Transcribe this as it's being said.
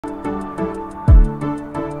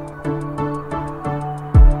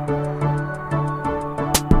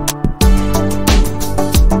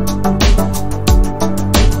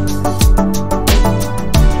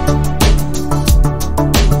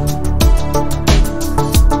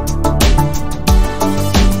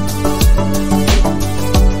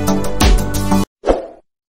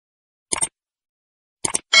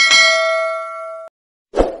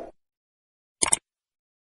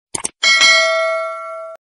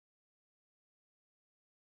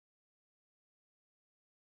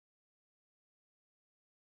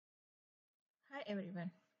Hi everyone,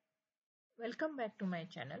 welcome back to my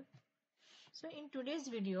channel. So in today's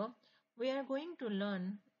video, we are going to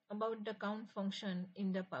learn about the count function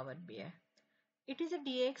in the Power BI. It is a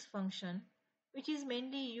DAX function which is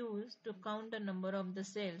mainly used to count the number of the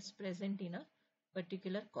cells present in a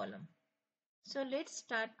particular column. So let's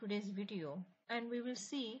start today's video and we will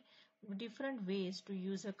see different ways to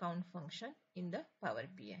use a count function in the Power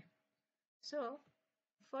BI. So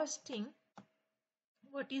first thing,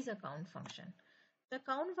 what is a count function? The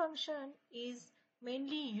count function is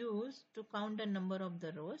mainly used to count the number of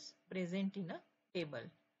the rows present in a table,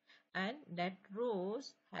 and that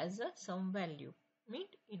rows has a some value, mean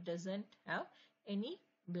it doesn't have any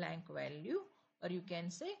blank value, or you can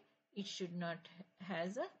say it should not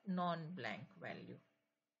has a non-blank value.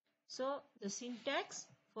 So the syntax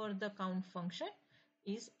for the count function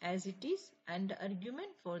is as it is, and the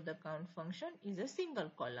argument for the count function is a single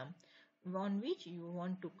column on which you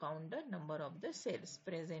want to count the number of the cells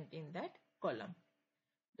present in that column.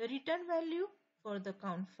 The return value for the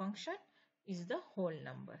count function is the whole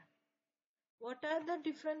number. What are the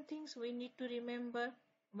different things we need to remember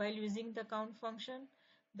while using the count function?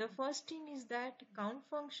 The first thing is that count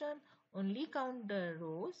function only count the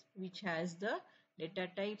rows which has the data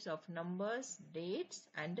types of numbers, dates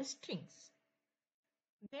and the strings.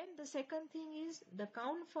 Then the second thing is the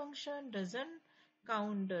count function doesn't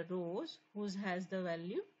count the rows whose has the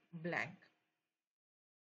value blank.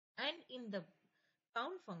 And in the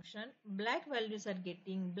count function, blank values are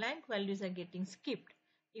getting skipped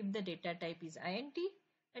if the data type is int,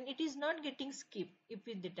 and it is not getting skipped if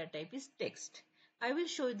the data type is text. I will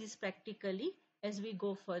show this practically as we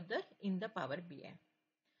go further in the Power BI.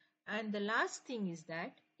 And the last thing is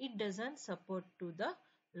that it doesn't support to the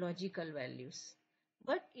logical values,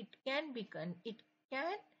 but it can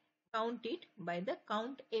count it by the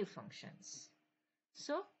count a functions.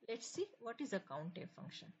 So let's see what is a count a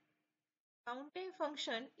function. Count a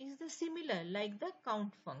function is the similar like the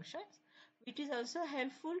count functions, which is also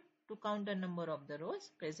helpful to count the number of the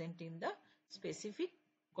rows present in the specific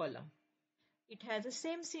column. It has the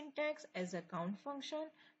same syntax as a count function.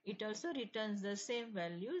 It also returns the same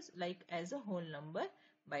values like as a whole number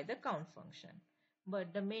by the count function.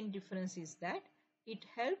 But the main difference is that it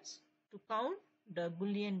helps to count the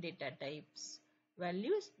Boolean data types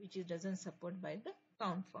values which it doesn't support by the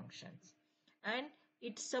count functions. And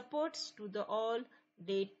it supports to the all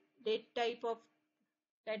date type of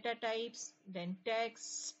data types, then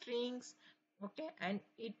text, strings, okay, and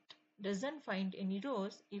it doesn't find any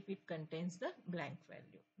rows if it contains the blank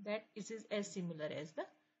value. That is as similar as the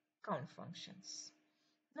count functions.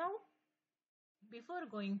 Now, before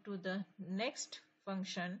going to the next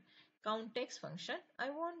function, COUNTX function, I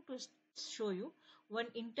want to show you one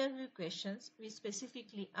interview questions we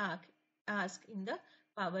specifically ask in the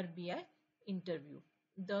Power BI interview.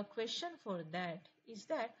 The question for that is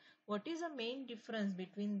that what is the main difference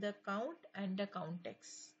between the count and the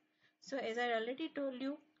COUNTX? So as I already told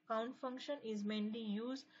you, count function is mainly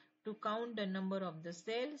used to count the number of the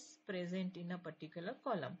cells present in a particular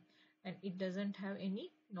column, and it doesn't have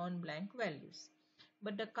any non-blank values.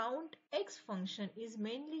 But the COUNTX function is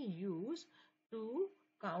mainly used to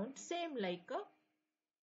count same like a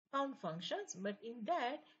count functions, but in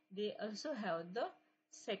that they also have the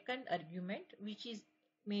second argument which is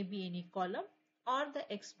maybe any column or the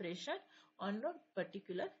expression on a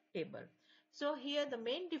particular table. So here the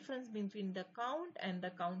main difference between the count and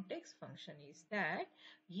the COUNTX function is that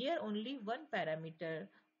here only one parameter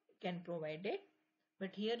can provide it,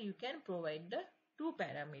 but here you can provide the two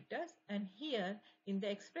parameters, and here in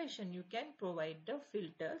the expression you can provide the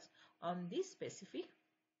filters on this specific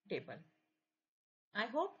table. I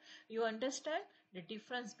hope you understand the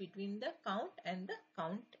difference between the count and the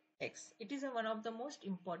COUNTX. It is one of the most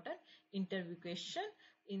important interview question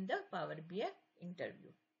in the Power BI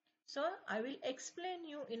interview. So I will explain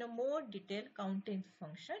you in a more detailed COUNTX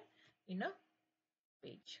function in a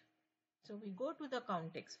page. So we go to the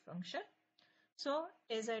COUNTX function. So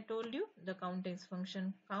as I told you, the COUNTX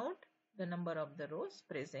function count the number of the rows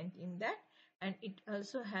present in that, and it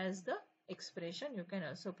also has the expression you can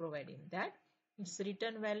also provide in that. Its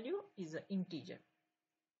return value is an integer.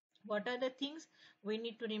 What are the things we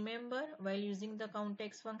need to remember while using the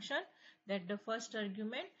COUNTX function? That the first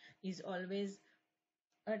argument is always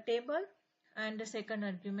a table, and the second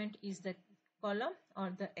argument is the column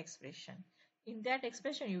or the expression. In that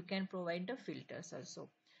expression you can provide the filters also.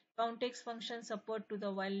 COUNTX function support to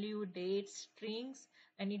the value, date, strings,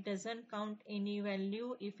 and it doesn't count any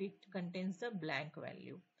value if it contains the blank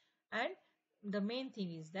value. And the main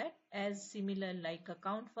thing is that as similar like a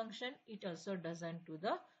count function, it also doesn't do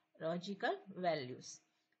the logical values.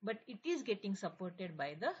 but it is getting supported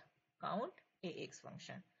by the COUNTAX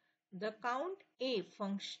function. The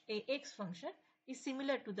COUNTAX function is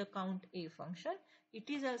similar to the COUNTA function. It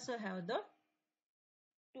is also have the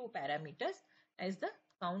two parameters as the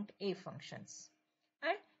COUNTA functions,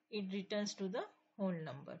 and it returns to the whole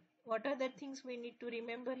number. What are the things we need to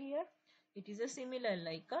remember here? It is a similar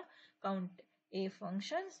like a COUNTA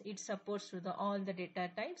functions. It supports to the all the data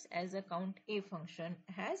types as a COUNTA function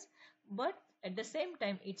has, but at the same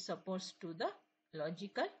time it supports to the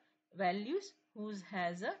logical values whose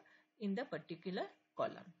has a in the particular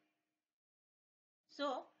column.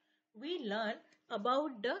 So we learn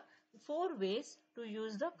about the four ways to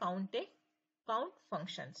use the count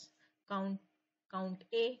functions. Count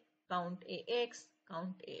A, count AX,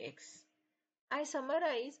 count AX. I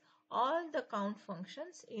summarize all the count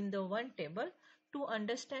functions in the one table to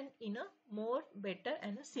understand in a more better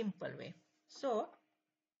and a simple way. So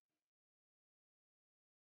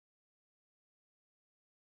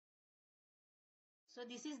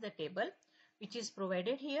this is the table which is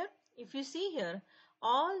provided here. If you see here,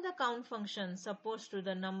 all the count functions supposed to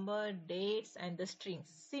the number, dates and the strings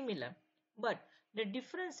similar. But the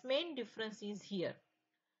main difference is here.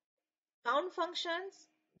 Count functions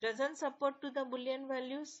doesn't support to the Boolean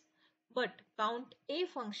values, but count A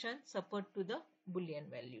function support to the Boolean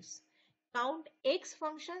values. Count X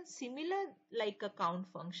function similar like a count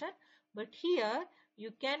function, but here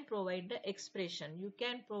you can provide the expression. You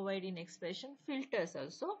can provide in expression filters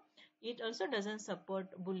also. It also doesn't support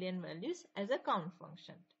Boolean values as a count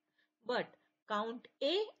function. But count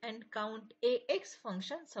A and count AX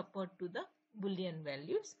function support to the Boolean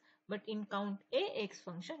values. But in count AX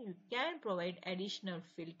function, you can provide additional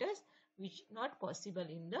filters which not possible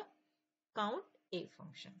in the count A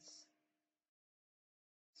functions.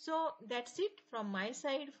 So that's it from my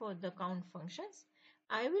side for the count functions.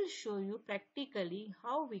 I will show you practically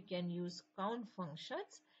how we can use count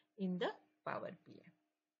functions in the Power BI.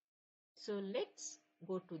 So let's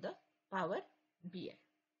go to the Power BI.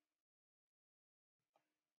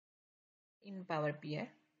 In Power BI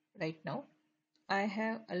right now, I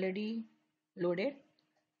have already loaded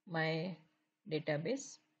my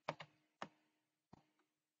database.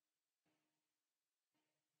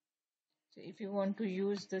 So if you want to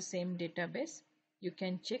use the same database, you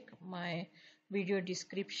can check my video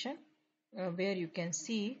description where you can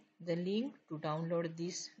see the link to download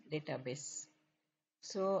this database.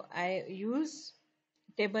 So I use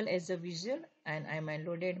table as a visual and I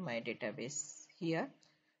loaded my database here.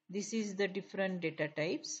 This is the different data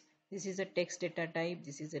types. This is a text data type,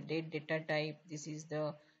 this is a date data type, this is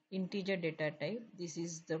the integer data type, this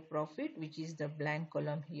is the profit which is the blank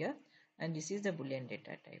column here, and this is the Boolean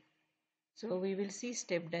data type. So we will see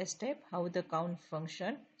step by step how the count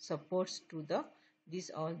function supports to the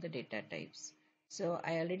all the data types. So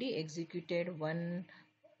I already executed one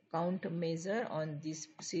count measure on this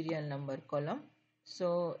serial number column.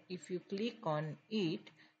 So if you click on it,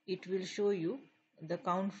 it will show you the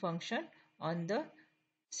count function on the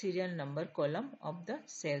serial number column of the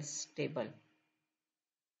sales table.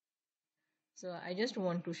 So I just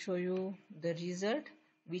want to show you the result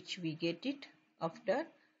which we get it after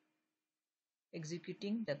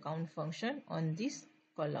executing the count function on this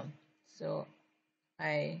column. So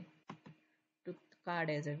I took the card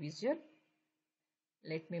as a visual.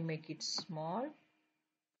 Let me make it small.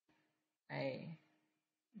 I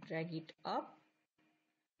drag it up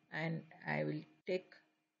and I will take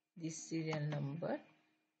this serial number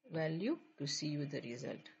value to see you the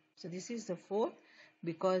result. So this is the 4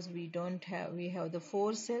 because we have the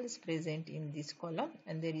 4 cells present in this column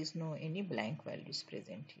and there is no any blank values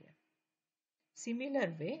present here.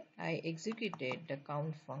 Similar way, I executed the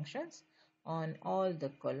count functions on all the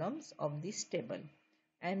columns of this table,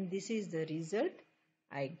 and this is the result.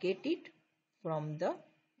 I get it from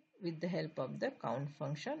with the help of the count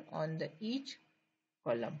function on the each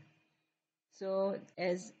column. So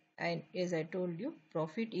as I told you,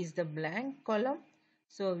 profit is the blank column,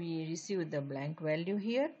 so we receive the blank value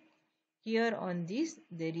here. Here on this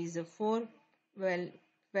there is a 4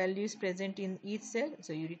 values present in each cell,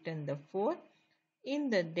 so you return the 4.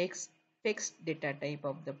 In the text data type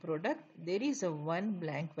of the product, there is a 1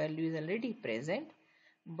 blank value is already present,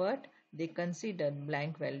 but they consider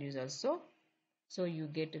blank values also, so you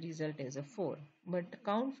get a result as a 4. But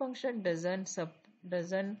count function doesn't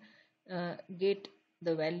get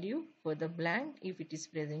the value for the blank if it is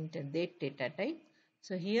present in that data type.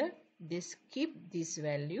 So here they skip this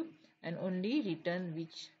value and only return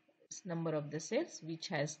which number of the cells which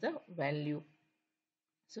has the value.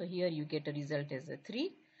 So here you get a result as a 3.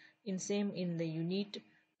 In the unit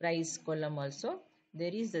price column also,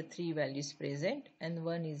 there is the 3 values present and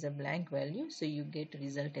 1 is a blank value, so you get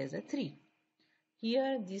result as a 3.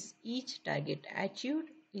 Here this each target achieved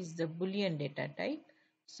is the Boolean data type.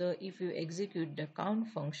 So if you execute the count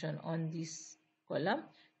function on this column,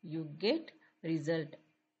 you get result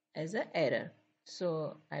as an error.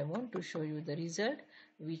 So I want to show you the result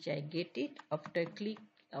which I get it after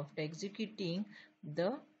executing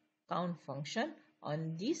the count function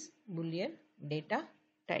on these Boolean data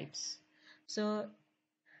types. So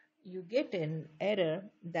you get an error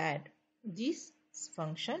that this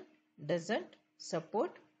function doesn't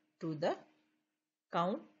support to the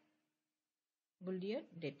count Boolean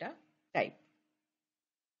data type.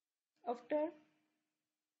 After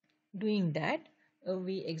doing that,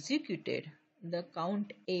 we executed the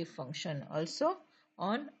count A function also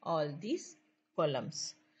on all these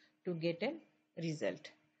columns to get a result.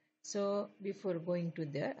 So before going to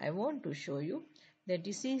there, I want to show you that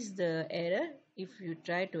this is the error if you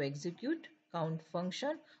try to execute count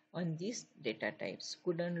function on these data types.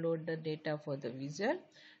 Couldn't load the data for the visual.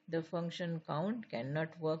 The function count cannot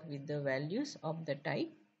work with the values of the type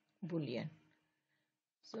Boolean.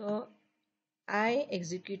 So I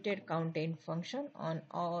executed COUNT function on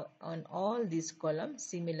all these columns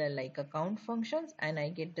similar like a count functions, and I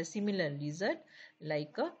get the similar result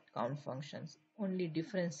like a count functions. Only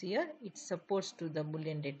difference here, it supports to the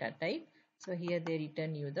Boolean data type. So here they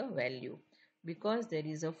return you the value because there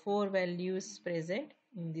is a 4 values present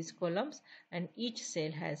in these columns and each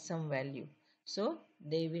cell has some value. So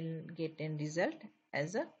they will get a result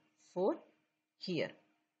as a 4 here.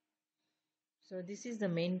 So this is the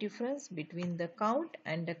main difference between the count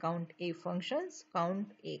and the count A functions.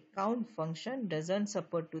 Count function doesn't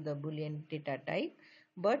support to the Boolean data type,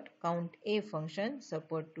 but count A function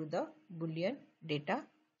support to the Boolean data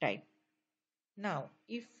type. Now,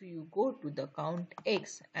 if you go to the count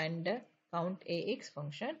X and the count AX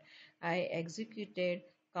function, I executed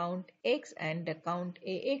count X and the count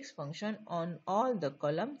AX function on all the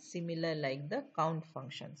columns similar like the count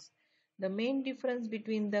functions. The main difference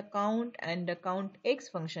between the count and the count X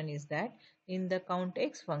function is that in the count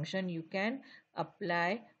X function you can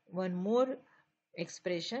apply one more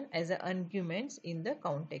expression as an arguments in the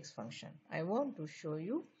count X function. I want to show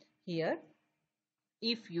you here.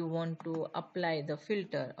 If you want to apply the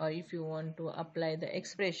filter or if you want to apply the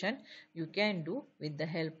expression, you can do with the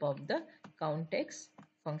help of the COUNTX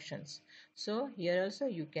functions. So here also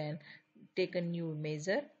you can take a new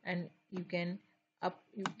measure and you can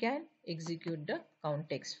execute the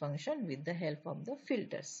COUNTX function with the help of the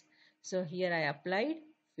filters. So here I applied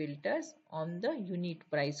filters on the unit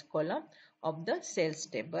price column of the sales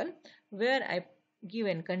table where I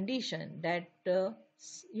given condition that the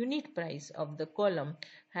unit price of the column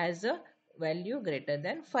has a value greater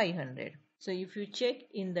than 500. So if you check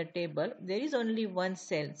in the table, there is only one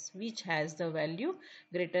cell which has the value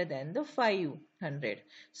greater than the 500.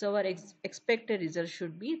 So our expected result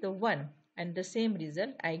should be the 1, and the same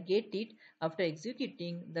result I get it after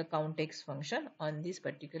executing the COUNTX function on this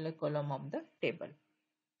particular column of the table.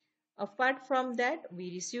 Apart from that,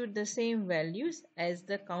 we received the same values as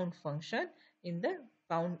the count function in the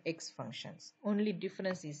COUNTX functions. Only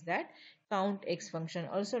difference is that COUNTX function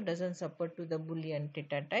also doesn't support to the Boolean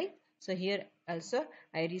data type. So here also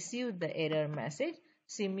I received the error message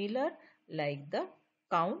similar like the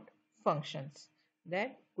count functions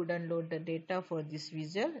that couldn't load the data for this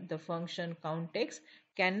visual. The function COUNTX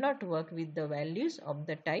cannot work with the values of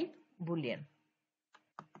the type Boolean.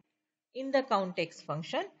 In the COUNTX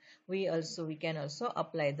function, we can also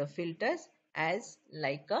apply the filters as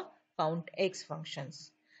like a COUNTX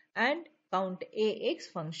functions, and COUNTAX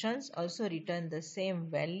functions also return the same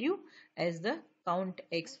value as the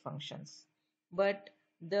COUNTX functions. But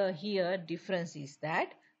the here difference is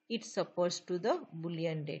that it supports to the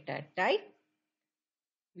Boolean data type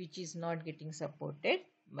which is not getting supported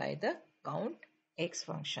by the COUNTX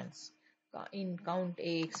functions. In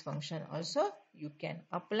COUNTAX function also you can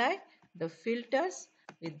apply the filters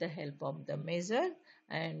with the help of the measure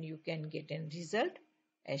and you can get a result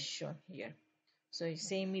as shown here. So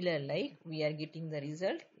similar like we are getting the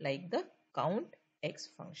result like the COUNTX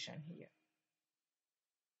function here.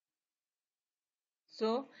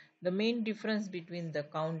 So the main difference between the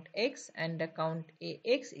COUNTX and the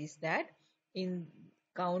COUNTAX is that in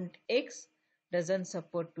COUNTX doesn't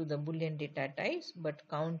support to the Boolean data types, but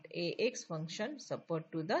COUNTAX function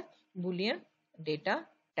support to the Boolean data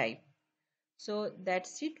type. So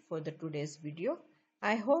that's it for the today's video.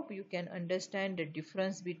 I hope you can understand the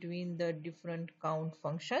difference between the different count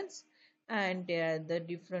functions and the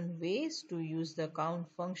different ways to use the count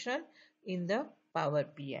function in the Power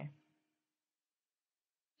BI.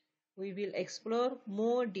 We will explore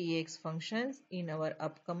more DX functions in our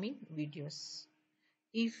upcoming videos.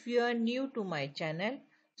 If you are new to my channel,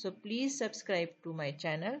 so please subscribe to my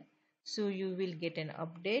channel so you will get an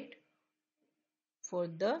update for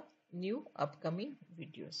the new upcoming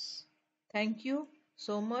videos. Thank you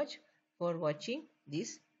so much for watching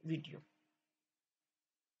this video.